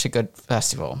 It's such a good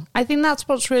festival. I think that's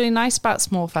what's really nice about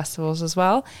small festivals as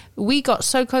well. We got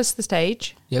so close to the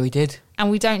stage. Yeah, we did.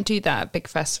 And we don't do that at big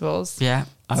festivals. Yeah.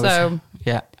 I was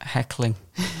heckling.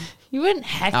 You weren't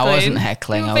heckling. I wasn't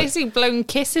heckling. You were basically blowing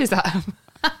kisses at them.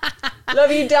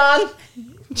 Love you, Dan.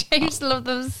 James loved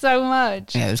them so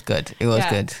much. Yeah, it was good. It was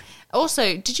good.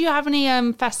 Also, did you have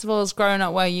any festivals growing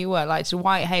up where you were? Like, did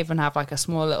Whitehaven have like a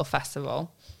small little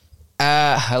festival?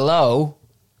 Hello.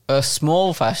 A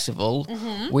small festival.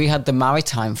 Mm-hmm. We had the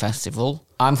Maritime Festival.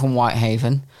 I'm from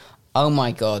Whitehaven. Oh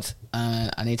my God.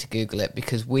 I need to Google it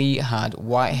because we had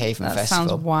Whitehaven Festival. That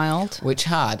sounds wild. Which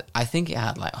I think it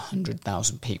had like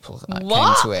 100,000 people that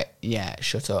what? came to it. Yeah,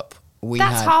 shut up.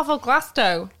 That's half of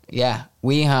Glasgow. Yeah,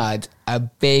 we had a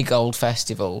big old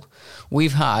festival.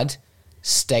 We've had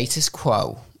Status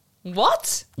Quo.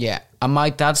 What? Yeah, and my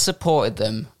dad supported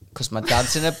them because my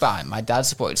dad's in a band. My dad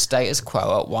supported Status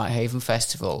Quo at Whitehaven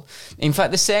Festival. In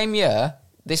fact, the same year,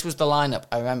 this was the lineup.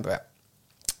 I remember it.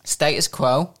 Status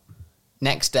Quo.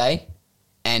 Next day,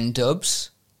 N-Dubs.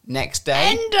 Next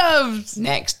day... N-Dubs!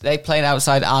 They played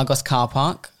outside Argos car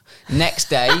park. Next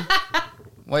day...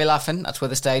 Why are you laughing? That's where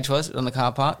the stage was, on the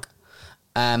car park.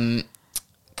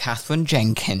 Catherine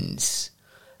Jenkins.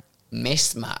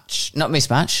 Mismatch. Not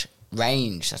Mismatch.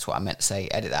 Range. That's what I meant to say.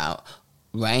 Edit that out.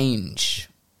 Range.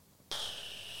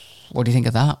 What do you think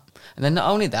of that? And then not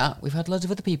only that, we've had loads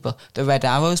of other people. The Red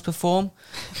Arrows perform.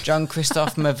 John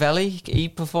Christoph Mavelli, he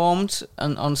performed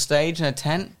on stage in a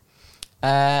tent.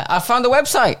 I found the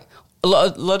website. A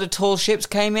lot of tall ships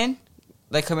came in.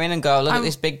 They come in and go, look at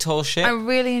this big tall ship. I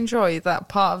really enjoy that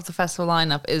part of the festival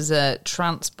lineup is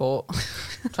transport.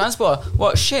 Transport?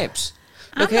 What, ships?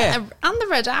 Look here. And the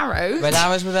Red Arrows. Red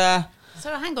Arrows were there.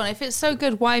 So hang on, if it's so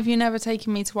good, why have you never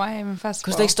taken me to Whitehaven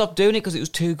Festival? Because they stopped doing it because it was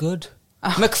too good.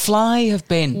 McFly have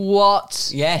been. What?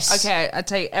 Yes. Okay, I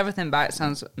take everything back. It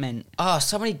sounds mint. Oh,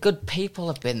 so many good people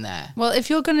have been there. Well,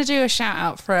 if you're going to do a shout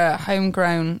out for a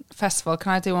homegrown festival,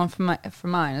 can I do one for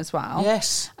mine as well?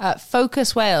 Yes.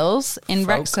 Focus Wales in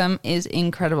Wrexham is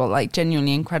incredible, like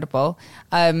genuinely incredible.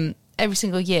 Every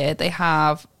single year they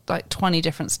have like 20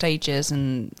 different stages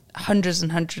and hundreds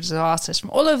of artists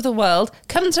from all over the world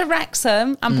come to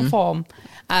Wrexham and perform.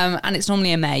 And it's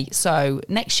normally in May. So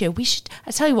next year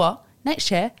I tell you what,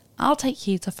 next year, I'll take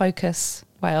you to Focus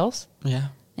Wales. Yeah.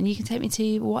 And you can take me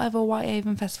to whatever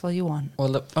Whitehaven festival you want. Well,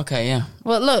 look, okay, yeah.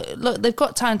 Well, look, they've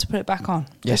got time to put it back on.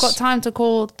 Yes. They've got time to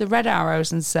call the Red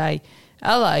Arrows and say,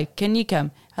 hello, can you come?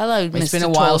 Hello, Mr. It's been a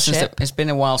while it's been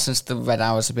a while since the Red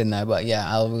Arrows have been there, but yeah,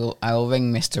 I'll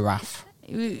ring Mr. Raff.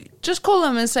 Just call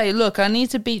them and say, look, I need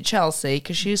to beat Chelsea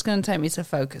because she's going to take me to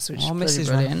Focus, which is pretty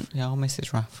brilliant. Raff. Yeah, I'll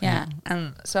Mrs. Raff. Yeah,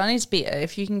 and so I need to beat her.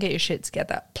 If you can get your shit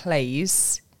together,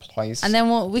 please. Please. And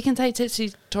then we can take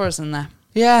Tipsy Tourism there.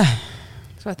 Yeah.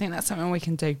 So I think that's something we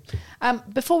can do.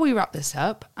 Before we wrap this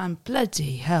up,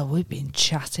 bloody hell, we've been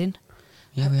chatting.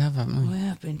 Yeah, we have, haven't we? We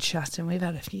have been chatting. We've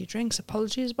had a few drinks.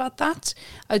 Apologies about that.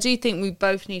 I do think we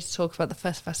both need to talk about the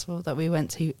first festival that we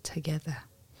went to together.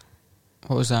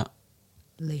 What was that?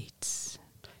 Leeds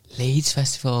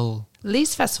Festival.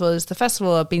 Leeds Festival is the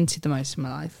festival I've been to the most in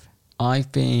my life.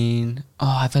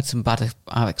 I've had some bad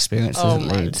experiences at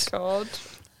Leeds. Oh my God.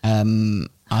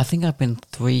 I think I've been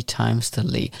 3 times to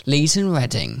Leeds and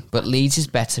Reading, but Leeds is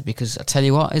better because I tell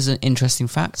you what is an interesting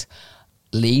fact.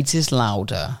 Leeds is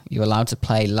louder. You're allowed to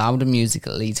play louder music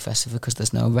at Leeds Festival because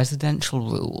there's no residential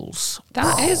rules.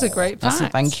 That is a great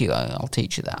fact. Thank you. I'll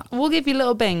teach you that. We'll give you a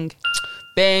little bing.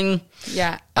 Bing.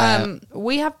 Yeah.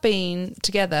 We have been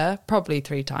together probably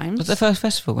 3 times. Was the first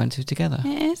festival we went to together?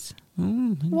 It is.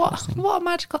 What a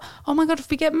magical... Oh my God, if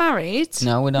we get married...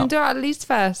 No, we're not. We can do it at Leeds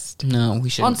Fest. No, we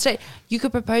shouldn't. On stage. You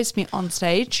could propose to me on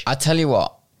stage. I tell you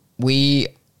what.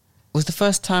 Was the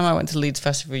first time I went to Leeds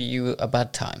Festival you a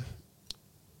bad time?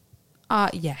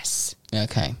 Yes.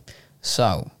 Okay.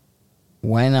 So,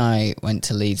 when I went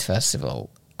to Leeds Festival,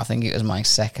 I think it was my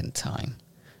second time,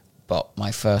 but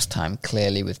my first time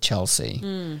clearly with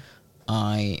Chelsea,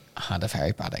 I had a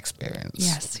very bad experience.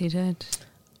 Yes, you did.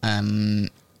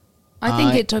 I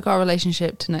think it took our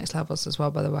relationship to next levels as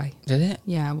well, by the way. Did it?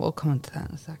 Yeah, we'll come on to that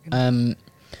in a second.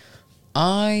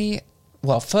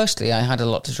 Firstly, I had a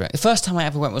lot to drink. The first time I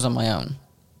ever went was on my own,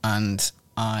 and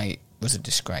I was a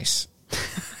disgrace.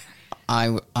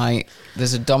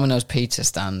 There's a Domino's pizza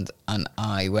stand, and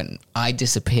I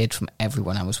disappeared from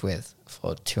everyone I was with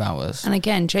for 2 hours. And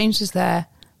again, James was there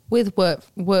with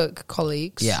work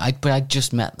colleagues. Yeah, but I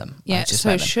just met them. Yeah,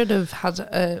 so should have had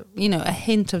a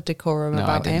hint of decorum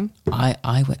about him.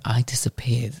 I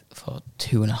disappeared for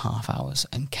 2.5 hours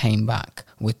and came back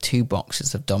with 2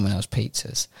 boxes of Domino's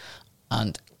pizzas,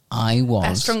 and I was...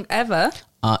 Best drunk ever.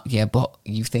 Yeah, but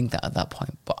you think that at that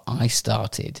point. But I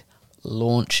started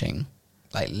launching,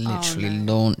 like literally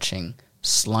launching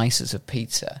slices of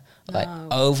pizza, like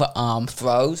over-arm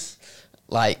throws,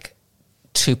 like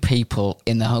to people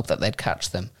in the hope that they'd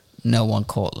catch them. No one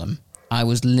caught them. I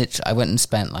went and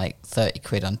spent like 30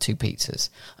 quid on 2 pizzas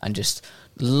and just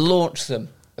launched them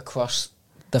across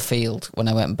the field when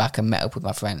I went back and met up with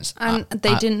my friends. And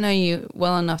they didn't know you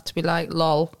well enough to be like,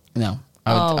 lol. No,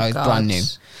 I was brand new.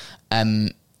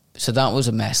 So that was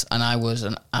a mess, and I was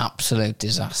an absolute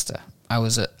disaster. I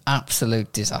was an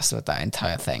absolute disaster with that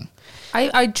entire thing.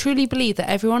 I truly believe that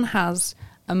everyone has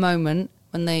a moment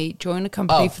when they join a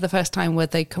company for the first time where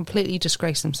they completely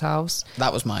disgrace themselves.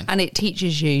 That was mine. And it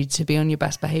teaches you to be on your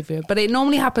best behaviour. But it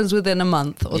normally happens within a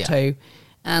month or two.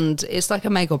 And it's like a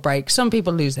make or break. Some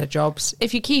people lose their jobs.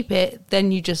 If you keep it,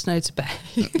 then you just know to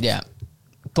behave. Yeah.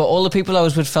 But all the people I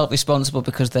was with felt responsible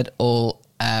because they'd all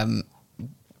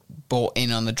bought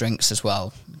in on the drinks as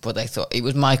well. But they thought it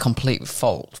was my complete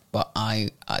fault. But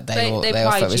they all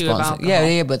felt responsible.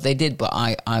 Yeah, but they did. But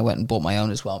I went and bought my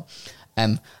own as well.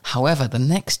 However, the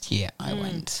next year I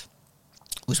went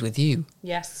was with you.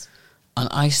 Yes. And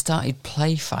I started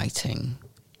play fighting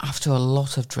after a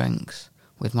lot of drinks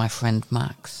with my friend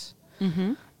Max.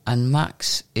 Mm-hmm. And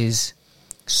Max is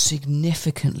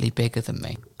significantly bigger than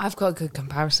me. I've got a good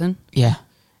comparison. Yeah.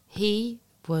 He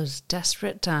was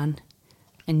Desperate Dan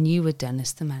and you were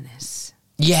Dennis the Menace.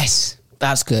 Yes,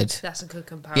 that's good. That's a good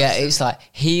comparison. Yeah, it's like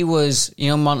he was,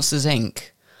 Monsters, Inc.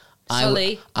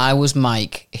 Sully. I was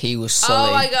Mike. He was Sully.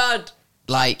 Oh my God.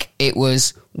 Like, it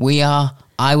was,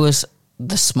 I was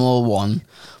the small one,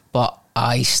 but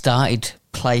I started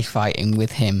play fighting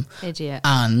with him. Idiot.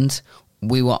 And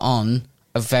we were on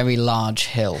a very large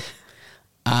hill.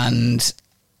 And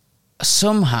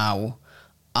somehow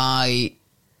I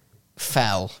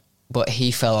fell, but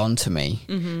he fell onto me.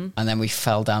 Mm-hmm. And then we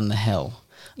fell down the hill.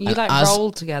 You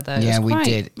rolled together. Yeah, we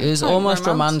did. It was almost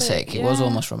romantic. Yeah, it was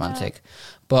almost romantic.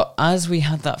 But as we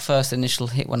had that first initial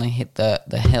hit, when I hit the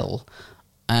hill,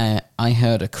 I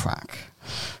heard a crack.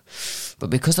 But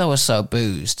because I was so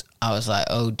boozed, I was like,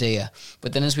 oh dear.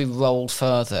 But then as we rolled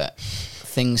further,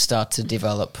 things started to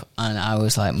develop, and I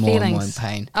was like more and more in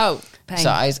pain. Oh, pain.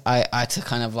 So I had to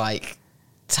kind of like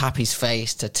tap his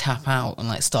face to tap out and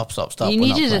like stop. You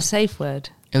needed a safe word.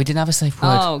 We didn't have a safe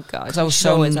word. Oh God! Because I was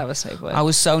always have a safe word. I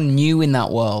was so new in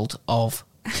that world of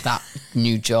that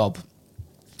new job,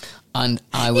 and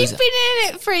I was. You've been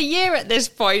in it for a year at this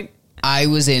point. I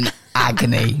was in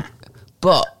agony,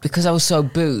 but because I was so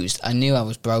boozed, I knew I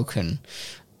was broken.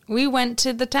 We went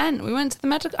to the tent. We went to the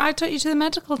medical. I took you to the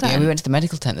medical tent. Yeah, we went to the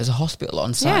medical tent. There's a hospital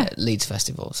on site at Leeds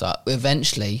Festival. So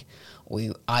eventually,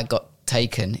 I got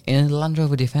taken in a Land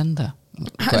Rover Defender.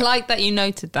 I like that you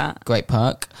noted that. Great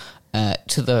Park.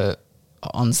 To the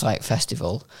on-site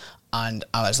festival, and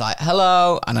I was like,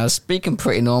 hello, and I was speaking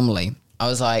pretty normally. I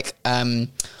was like,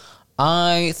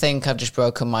 I think I've just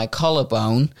broken my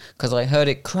collarbone because I heard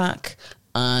it crack,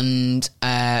 and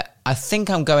I think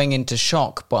I'm going into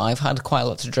shock, but I've had quite a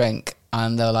lot to drink.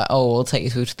 And they're like, oh, we'll take you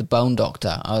through to the bone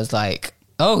doctor. I was like,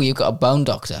 oh, you've got a bone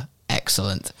doctor?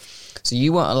 Excellent. So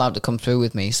you weren't allowed to come through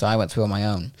with me, so I went through on my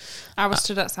own. I was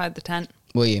stood outside the tent.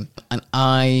 Were you? And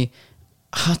I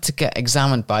had to get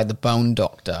examined by the bone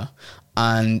doctor,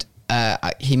 and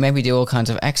he made me do all kinds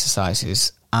of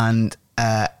exercises, and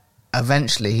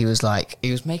eventually he was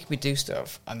making me do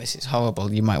stuff, and this is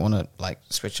horrible, you might want to like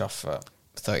switch off for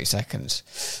 30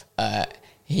 seconds.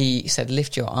 He said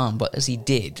lift your arm, but as he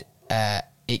did,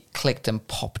 it clicked and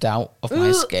popped out of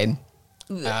my skin.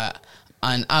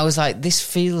 And I was like, this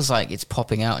feels like it's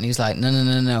popping out. And he was like,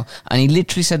 no. And he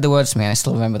literally said the words to me, and I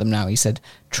still remember them now. He said,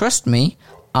 trust me,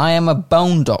 I am a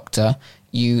bone doctor.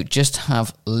 You just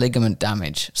have ligament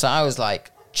damage. So I was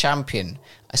like, champion.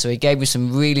 So he gave me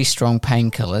some really strong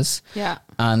painkillers. Yeah.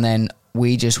 And then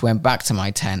we just went back to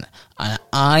my tent. And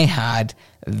I had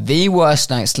the worst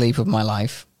night's sleep of my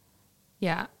life.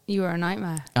 Yeah, you were a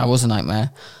nightmare. I was a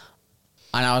nightmare.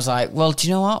 And I was like, well, do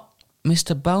you know what?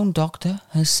 Mr. Bone Doctor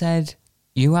has said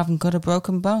you haven't got a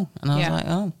broken bone. And I was like,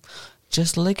 oh,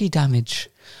 just liggy damage.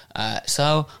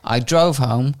 So I drove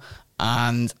home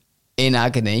and in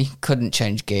agony, couldn't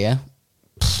change gear.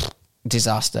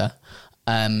 Disaster.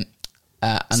 Still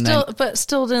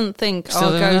didn't think,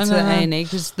 go to the A&E,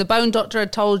 because the bone doctor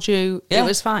had told you it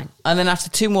was fine. And then after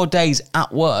 2 more days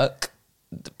at work,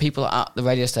 the people at the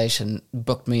radio station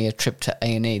booked me a trip to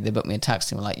A&E. They booked me a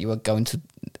taxi and were like, you are going to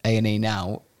A&E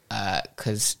now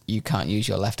because you can't use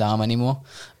your left arm anymore.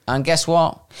 And guess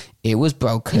what? It was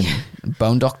broken.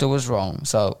 Bone doctor was wrong.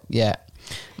 So, yeah,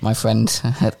 my friend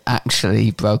had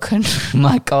actually broken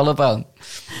my collarbone.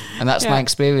 And that's my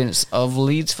experience of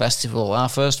Leeds Festival, our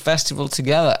first festival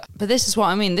together. But this is what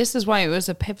I mean. This is why it was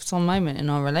a pivotal moment in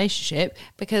our relationship,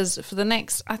 because for the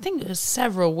next, I think it was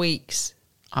several weeks.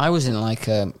 I was in like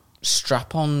a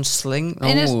strap-on sling.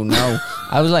 Oh, no.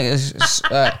 I was like,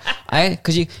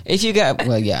 if you get,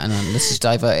 well, yeah, I know, let's just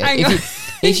divert it.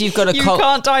 If you've got a you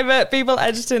can't divert people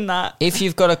editing that. If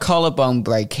you've got a collarbone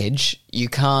breakage, you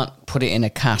can't put it in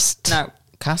a cast. No.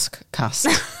 Cast?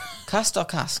 Cast or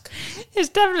cask? It's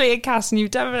definitely a cast, and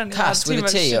you've definitely cast had too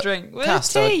with much a T, to drink. With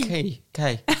cast a or T. a K?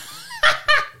 K.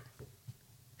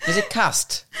 Is it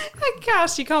cast? A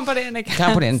cast, you can't put it in a cast. You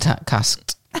can't put it in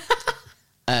casked.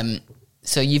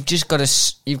 So you've just got to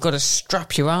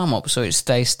strap your arm up so it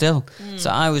stays still. So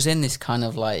I was in this kind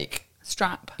of like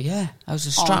strap. Yeah, I was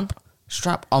a strap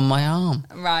on my arm.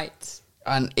 Right.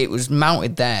 And it was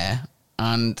mounted there,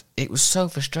 and it was so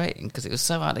frustrating because it was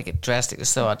so hard to get dressed. It was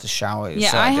so hard to shower.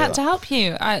 Yeah, I had to help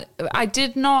you. I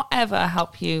did not ever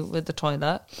help you with the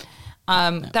toilet.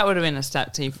 That would have been a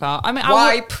step too far. I mean,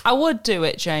 I would do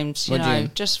it, James. You know,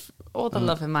 just all the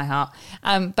love in my heart.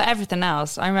 But everything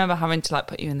else, I remember having to like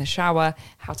put you in the shower,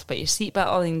 how to put your seatbelt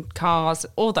on in cars,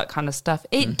 all that kind of stuff.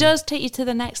 It does take you to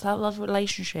the next level of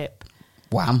relationship.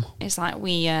 Wham! It's like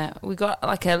we got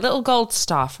like a little gold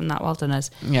star from that. Well done us.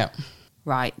 Yeah.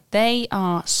 Right. They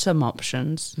are some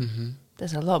options. Mm-hmm.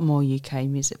 There's a lot more UK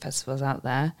music festivals out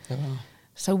there.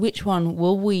 So which one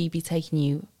will we be taking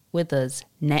you with us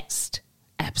next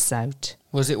episode?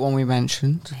 Was it one we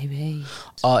mentioned? Maybe.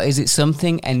 Or is it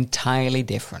something entirely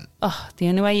different? Oh, the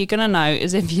only way you're going to know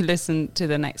is if you listen to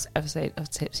the next episode of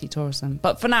Tipsy Tourism.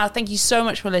 But for now, thank you so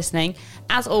much for listening.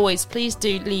 As always, please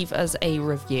do leave us a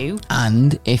review.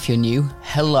 And if you're new,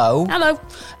 hello. Hello.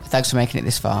 Thanks for making it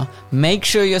this far. Make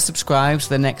sure you're subscribed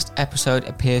so the next episode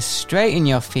appears straight in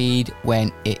your feed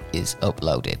when it is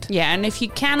uploaded. Yeah, and if you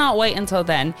cannot wait until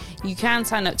then, you can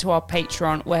sign up to our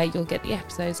Patreon where you'll get the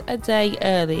episodes a day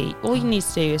early. All you need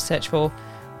to do is search for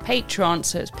Patreon,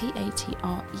 so it's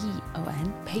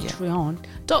Patreon,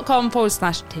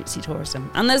 patreon.com/Tipsy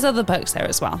Tourism. And there's other perks there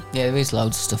as well. Yeah, there is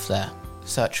loads of stuff there.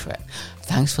 Search for it.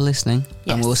 Thanks for listening,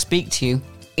 yes. And we'll speak to you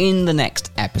in the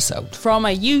next episode. From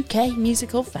a UK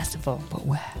musical festival. But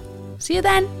where? See you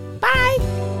then. Bye.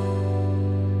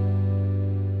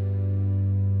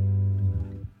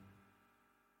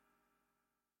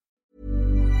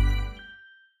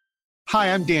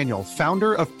 Hi, I'm Daniel,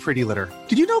 founder of Pretty Litter.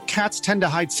 Did you know cats tend to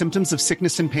hide symptoms of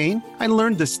sickness and pain? I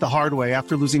learned this the hard way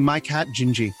after losing my cat,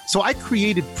 Gingy. So I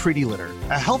created Pretty Litter,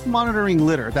 a health monitoring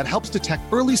litter that helps detect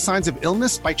early signs of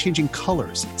illness by changing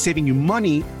colors, saving you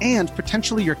money and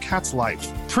potentially your cat's life.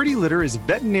 Pretty Litter is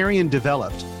veterinarian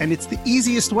developed, and it's the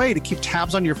easiest way to keep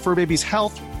tabs on your fur baby's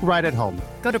health right at home.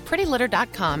 Go to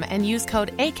prettylitter.com and use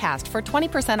code ACAST for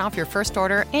 20% off your first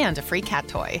order and a free cat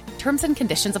toy. Terms and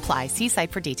conditions apply. See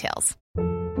site for details.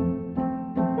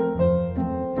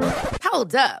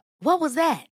 Hold up. What was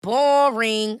that?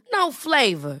 Boring. No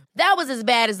flavor. That was as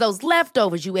bad as those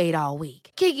leftovers you ate all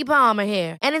week. Keke Palmer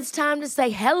here, and it's time to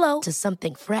say hello to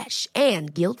something fresh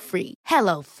and guilt-free.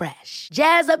 Hello Fresh.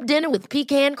 Jazz up dinner with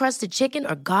pecan-crusted chicken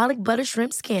or garlic butter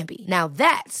shrimp scampi. Now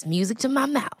that's music to my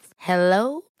mouth.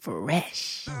 Hello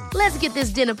Fresh. Let's get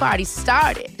this dinner party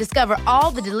started. Discover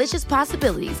all the delicious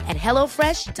possibilities at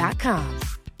HelloFresh.com.